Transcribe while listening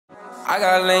I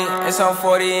got link and some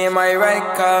 40 in my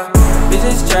right car.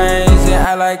 Bitches change and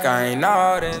I like I ain't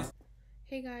know this.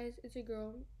 Hey guys, it's your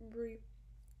girl, Bri,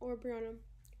 or Briana,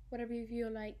 whatever you feel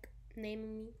like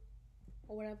naming me,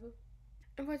 or whatever.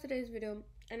 And for today's video,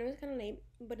 I know it's kind of late,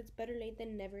 but it's better late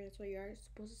than never. That's what you are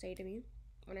supposed to say to me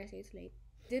when I say it's late.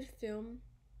 I did film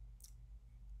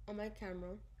on my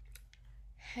camera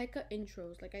hecka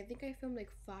intros. Like, I think I filmed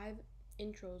like 5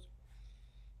 intros.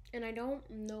 And I don't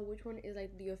know which one is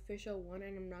like the official one,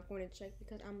 and I'm not going to check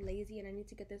because I'm lazy and I need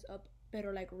to get this up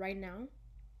better like right now.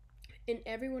 In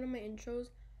every one of my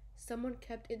intros, someone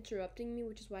kept interrupting me,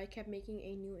 which is why I kept making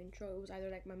a new intro. It was either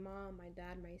like my mom, my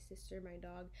dad, my sister, my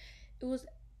dog. It was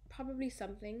probably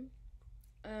something.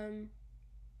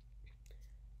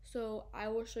 So I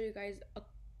will show you guys a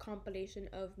compilation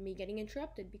of me getting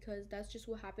interrupted because that's just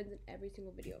what happens in every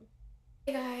single video.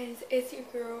 Hey guys, it's your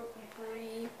girl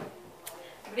Bri.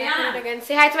 Briana. Again.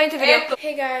 Say hi to my YouTube video.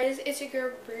 Hey guys, it's your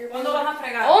girl Bri.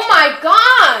 Oh my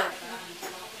god!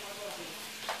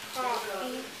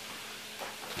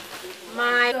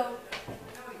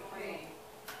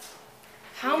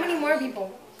 How many more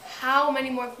people? How many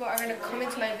more people are gonna come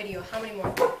into my video? How many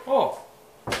more? Oh,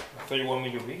 I thought you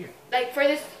wanted me to be here. Like for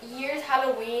this year's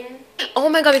Halloween. Oh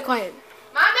my god, be quiet.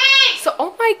 Mommy! So,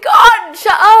 oh my god,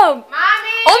 shut up!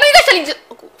 Mommy! Oh my gosh, just,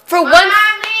 for once.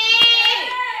 Mommy!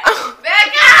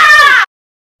 Becca!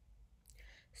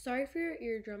 Sorry for your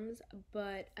eardrums,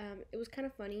 but it was kind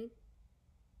of funny.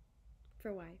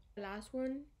 For why? The last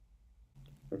one.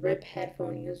 Rip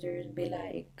headphone users be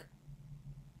like.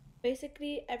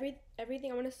 Basically,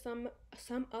 everything I'm gonna sum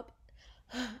up.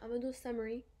 I'm gonna do a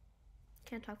summary.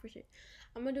 Can't talk for shit.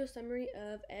 I'm gonna do a summary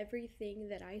of everything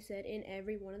that I said in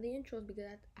every one of the intros because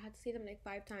I had to say them like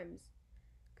 5 times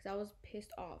because I was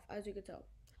pissed off, as you could tell.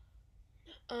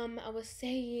 I was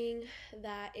saying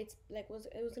that it was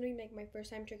gonna be like my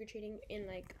first time trick-or-treating in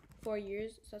like 4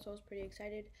 years, so that's why I was pretty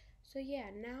excited. So yeah,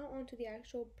 now on to the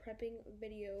actual prepping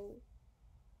video.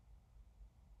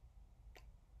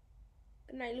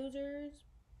 Good night, losers.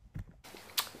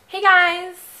 Hey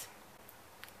guys,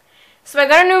 so I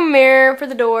got a new mirror for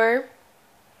the door.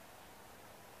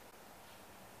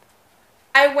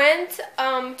 I went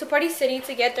to Party City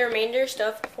to get the remainder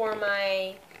stuff for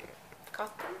my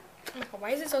costume. Oh my god, why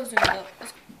is it so zoomed up?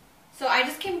 So I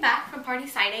just came back from Party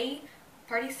City.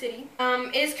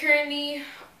 It is currently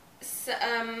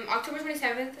October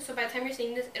 27th, so by the time you're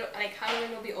seeing this, like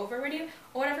Halloween will be over already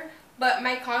or whatever. But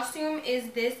my costume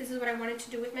is this. This is what I wanted to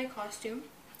do with my costume.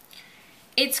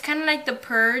 It's kind of like the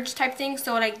purge type thing.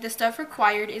 So like the stuff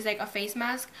required is like a face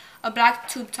mask, a black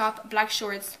tube top, black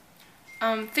shorts,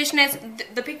 fishnets.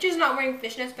 The picture's not wearing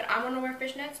fishnets, but I want to wear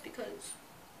fishnets because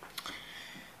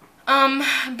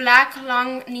black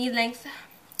long knee length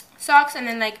socks, and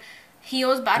then like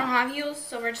heels, but I don't have heels,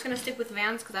 so we're just gonna stick with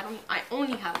Vans because I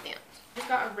only have Vans. Just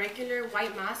got a regular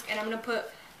white mask, and I'm gonna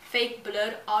put fake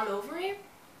blood all over it.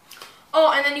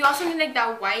 Oh, and then you also need like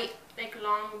that white like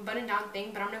long button down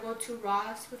thing, but I'm gonna go to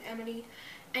Ross with Emily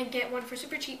and get one for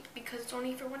super cheap because it's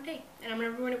only for 1 day, and I'm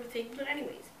gonna ruin it with fake blood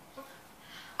anyways.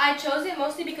 I chose it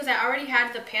mostly because I already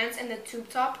had the pants and the tube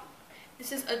top.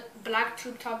 This is a black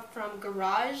tube top from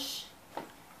Garage,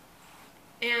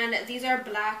 and these are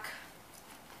black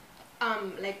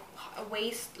like a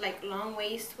waist, like long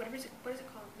waist, what is it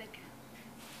called, like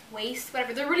waist,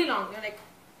 whatever. They're really long. They're like,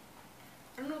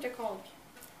 I don't know what they're called.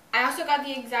 I also got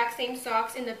the exact same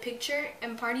socks in the picture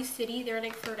in Party City. They're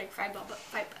like for like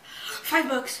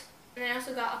 $5. And I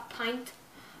also got a pint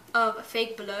of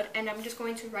fake blood, and I'm just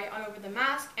going to write all over the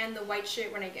mask and the white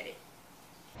shirt when I get it.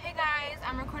 Hey guys,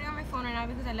 I'm recording on my phone right now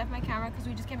because I left my camera because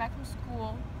we just came back from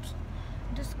school.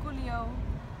 To schoolio.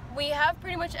 We have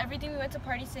pretty much everything. We went to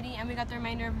Party City and we got the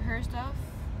remainder of her stuff.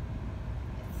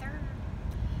 Yes, sir.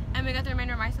 And we got the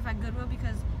remainder of my stuff at Goodwill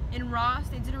because in Ross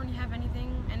they didn't really have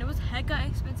anything, and it was hecka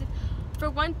expensive. For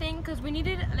one thing, because we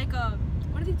needed like a,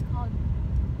 what are these called?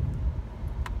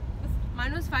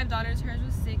 Mine was $5, hers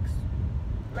was $6.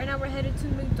 Right now we're headed to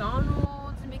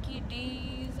McDonald's, Mickey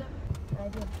D's.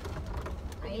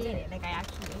 I ate it. Like I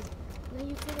actually ate it. No,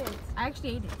 you didn't. I actually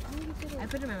ate it. No, you didn't. I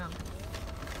put it in my mouth.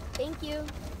 Thank you.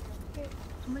 Here.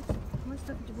 How much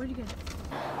stuff did you, where'd you get it?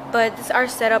 But this is our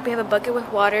setup. We have a bucket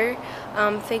with water,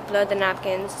 fake blood, the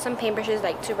napkins, some paintbrushes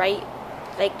like to write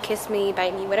like kiss me,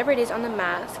 bite me, whatever it is on the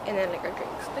mask, and then like our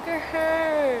drinks. Look at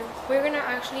her. We're gonna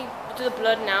actually do the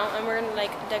blood now, and we're gonna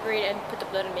like decorate and put the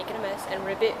blood and make it a mess and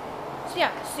rip it. So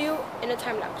yeah, see you in a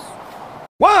time lapse.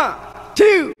 1,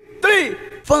 2, 3,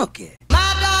 funk it.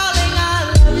 My darling,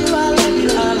 I love you, I love you,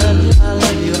 I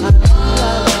love you, I love you,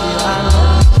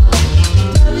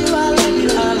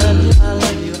 I love you, I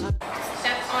love you.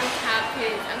 Step on cap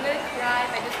his. I'm gonna cry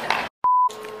if I just.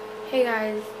 Hey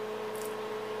guys,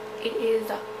 it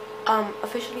is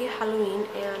officially Halloween,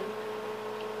 and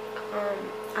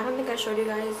I don't think I showed you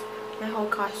guys my whole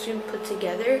costume put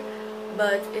together,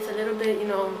 but it's a little bit, you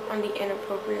know, on the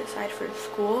inappropriate side for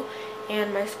school,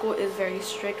 and my school is very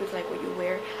strict with like what you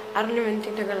wear. I don't even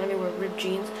think they're gonna let me wear ripped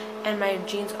jeans, and my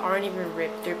jeans aren't even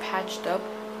ripped, they're patched up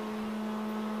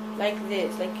like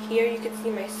this. Like here you can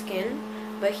see my skin,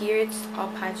 but here it's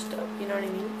all patched up, you know what I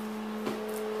mean?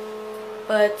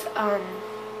 But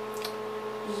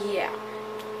yeah,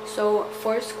 so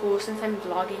for school, since I'm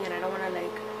vlogging and I don't want to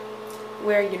like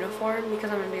wear a uniform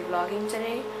because I'm gonna be vlogging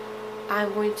today,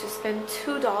 I'm going to spend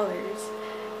 $2,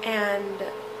 and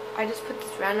I just put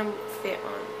this random fit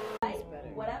on.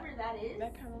 Whatever that is,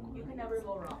 you can never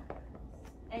go wrong.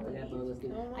 And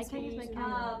I can't use my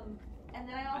camera. And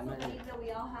then I also think that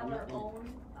we all have our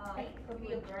own, could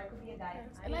be a girl, could be a guy,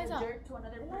 being a jerk to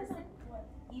another person.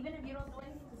 Even if you don't do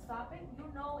anything to stop it, you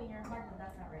know in your heart that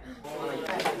that's not right.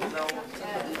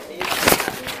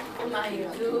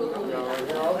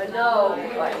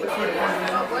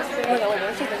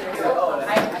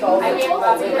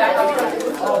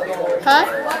 Huh?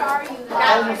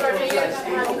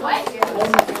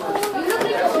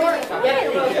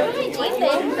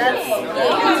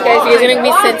 Guys, you guys are gonna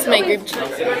be sent to my group chat.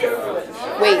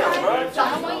 Wait.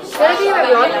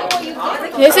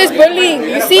 This is bullying.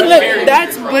 You see, look,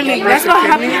 that's bullying. That's what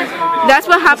happens. That's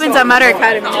what happens at Matter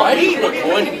Academy.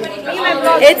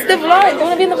 It's the vlog. You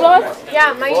wanna be in the vlog?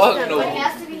 Yeah, my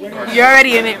You're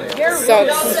already in it.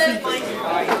 Sucks.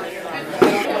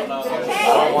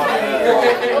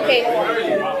 Okay.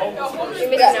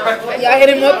 Yeah, I hit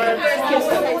him up.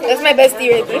 That's my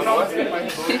bestie right there.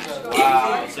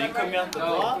 So you cut me off the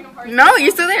vlog? No,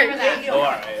 you're still there. Oh,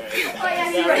 alright.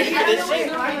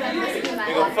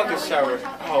 We go fucking shower.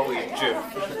 Holy drip.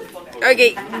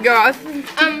 Okay, go off.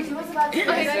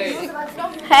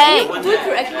 Hey. Do it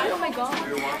correctly. Oh my god.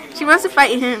 She wants to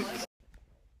fight him.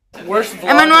 Worst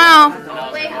vlog. Emmanuel.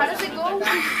 Wait, how does it go?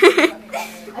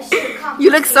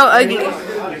 You look so ugly.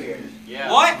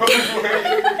 What?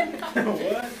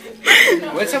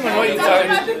 What's Emmanuel you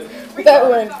talking? That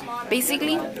one.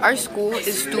 Basically, our school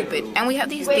is stupid, and we have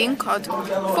this thing called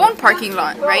phone parking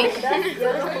lot, right?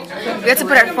 We have to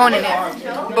put our phone in it,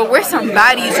 but we're some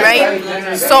baddies, right?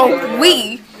 So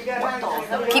we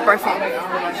keep our phone.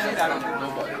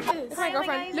 This is my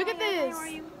girlfriend. Look at this.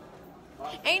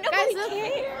 Ain't nobody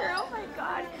care. Oh my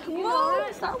god.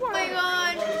 Oh my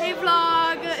god. Hey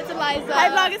vlog, it's Eliza. Hi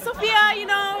vlog, it's Sophia, you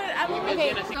know.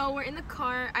 Okay, so we're in the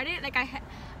car. I didn't like I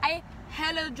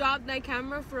hella dropped my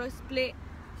camera for a split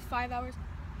 5 hours.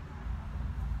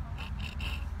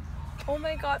 Oh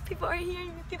my god, people are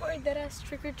here. People are dead ass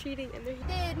trick-or-treating and they're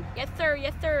here. Yes sir,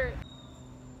 yes sir.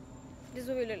 This is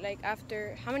what we look like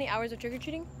after how many hours of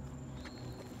trick-or-treating?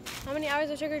 How many hours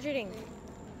of trick-or-treating?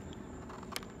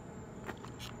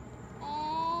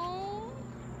 Oh,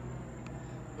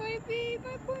 baby,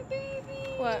 my poor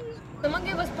baby. What? Someone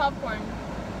gave us popcorn.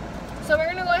 So we're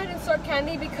gonna go ahead and sort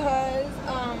candy because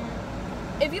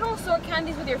if you don't sort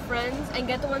candies with your friends and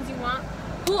get the ones you want,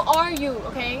 who are you,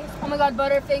 okay? Oh my god,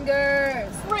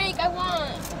 Butterfingers. Freak, I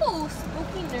want. Oh,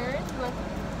 spooky nerd.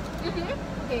 You want?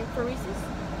 Okay, for Reese's?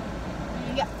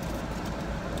 Yeah.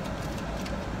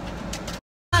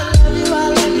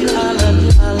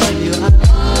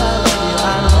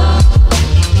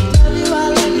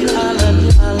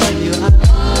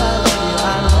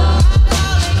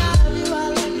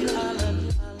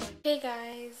 Hey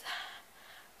guys,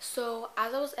 so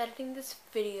as I was editing this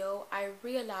video, I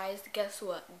realized, guess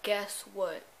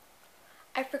what?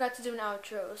 I forgot to do an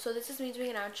outro. So this is me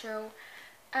doing an outro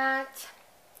at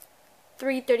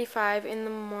 3:35 in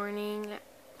the morning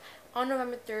on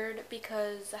November 3rd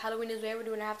because Halloween is way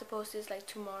overdue and I have to post this like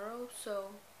tomorrow.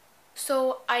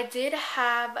 So I did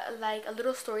have like a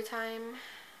little story time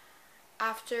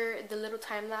after the little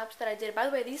time lapse that I did. By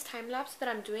the way, these time lapses that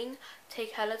I'm doing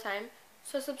take hella time.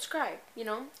 So subscribe, you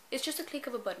know, it's just a click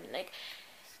of a button. Like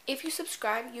if you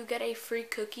subscribe, you get a free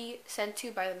cookie sent to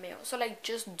you by the mail. So like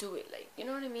just do it, like, you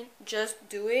know what I mean, just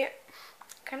do it.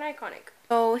 Kind of iconic.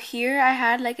 So here I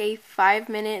had like a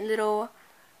 5-minute little,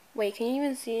 wait, can you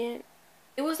even see it?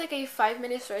 It was like a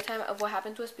 5-minute story time of what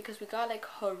happened to us because we got like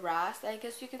harassed, I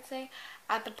guess you could say,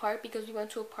 at the park because we went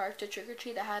to a park to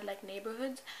trick-or-treat that had like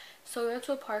neighborhoods. So we went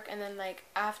to a park and then like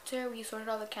after we sorted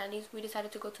all the candies, we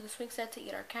decided to go to the swing set to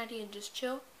eat our candy and just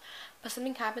chill. But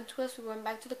something happened to us. We went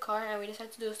back to the car and we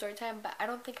decided to do a story time, but I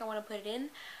don't think I want to put it in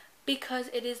because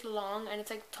it is long and it's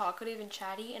like talkative and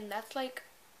chatty and that's like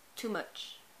too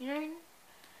much, you know what I mean?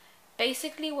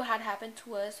 basically what had happened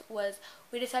to us was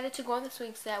we decided to go on the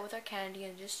swing set with our candy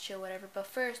and just chill, whatever. But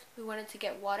first we wanted to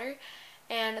get water,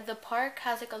 and the park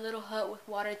has like a little hut with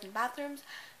water and bathrooms.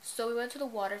 So we went to the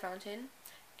water fountain,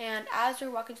 and as we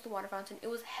were walking to the water fountain, it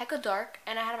was hecka dark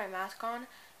and I had my mask on.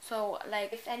 So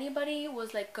like if anybody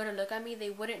was like gonna look at me, they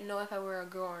wouldn't know if I were a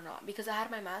girl or not because I had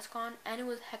my mask on and it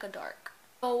was hecka dark.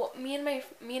 So me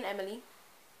and Emily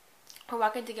were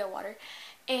walking to get water,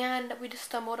 and we just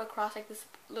stumbled across like this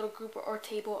little group or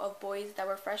table of boys that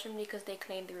were freshmen because they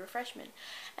claimed they were freshmen.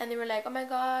 And they were like, oh my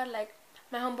god, like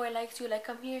my homeboy likes you, like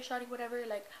come here shawty, whatever,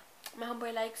 like my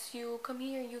homeboy likes you, come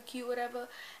here, you cute, whatever.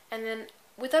 And then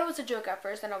we thought it was a joke at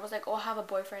first, and I was like, oh, I have a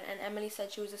boyfriend. And Emily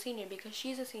said she was a senior because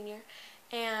she's a senior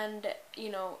and you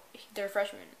know they're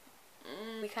freshmen.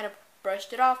 We kind of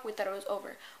brushed it off. We thought it was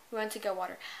over. We went to get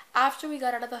water. After we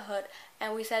got out of the hut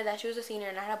and we said that she was a senior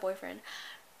and I had a boyfriend,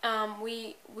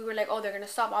 we were like, oh, they're gonna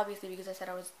stop, obviously, because I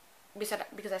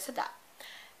said that.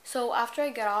 So after I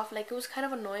got off, like it was kind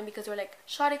of annoying because they were like,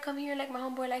 shawty, come here, like my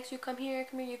homeboy likes you, come here,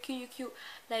 you're cute,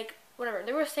 like whatever.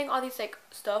 They were saying all these like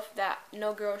stuff that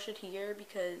no girl should hear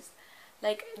because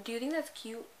like, do you think that's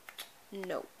cute?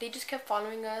 No. They just kept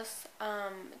following us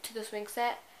to the swing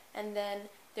set, and then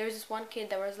there was this one kid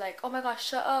that was like, oh my gosh,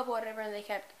 shut up, whatever, and they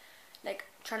kept like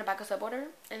trying to back us up, whatever.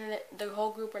 And then the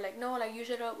whole group were like, no, like you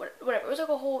shut up, whatever. It was like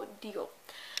a whole deal.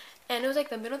 And it was like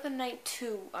the middle of the night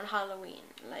too on Halloween.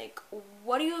 Like,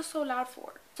 what are you so loud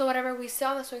for? So whatever, we sit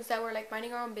on the swing set, we're like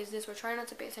minding our own business, we're trying not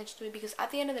to pay attention to it because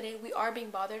at the end of the day we are being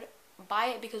bothered by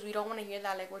it because we don't want to hear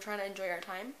that, like we're trying to enjoy our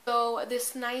time. So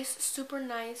this nice, super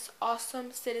nice,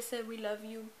 awesome citizen, we love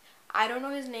you, I don't know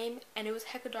his name, and it was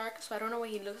hecka dark, so I don't know what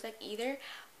he looks like either,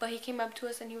 but he came up to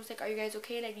us and he was like, are you guys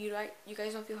okay? Like you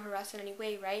guys don't feel harassed in any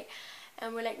way, right?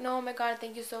 And we're like, no, oh my god,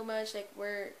 thank you so much, like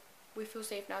we feel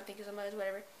safe now, thank you so much,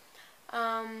 whatever.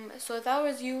 So if that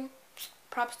was you,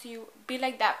 props to you. Be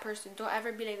like that person. Don't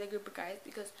ever be like the group of guys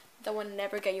because that will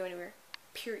never get you anywhere,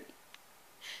 period.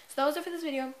 So that was it for this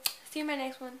video. See you in my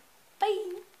next one.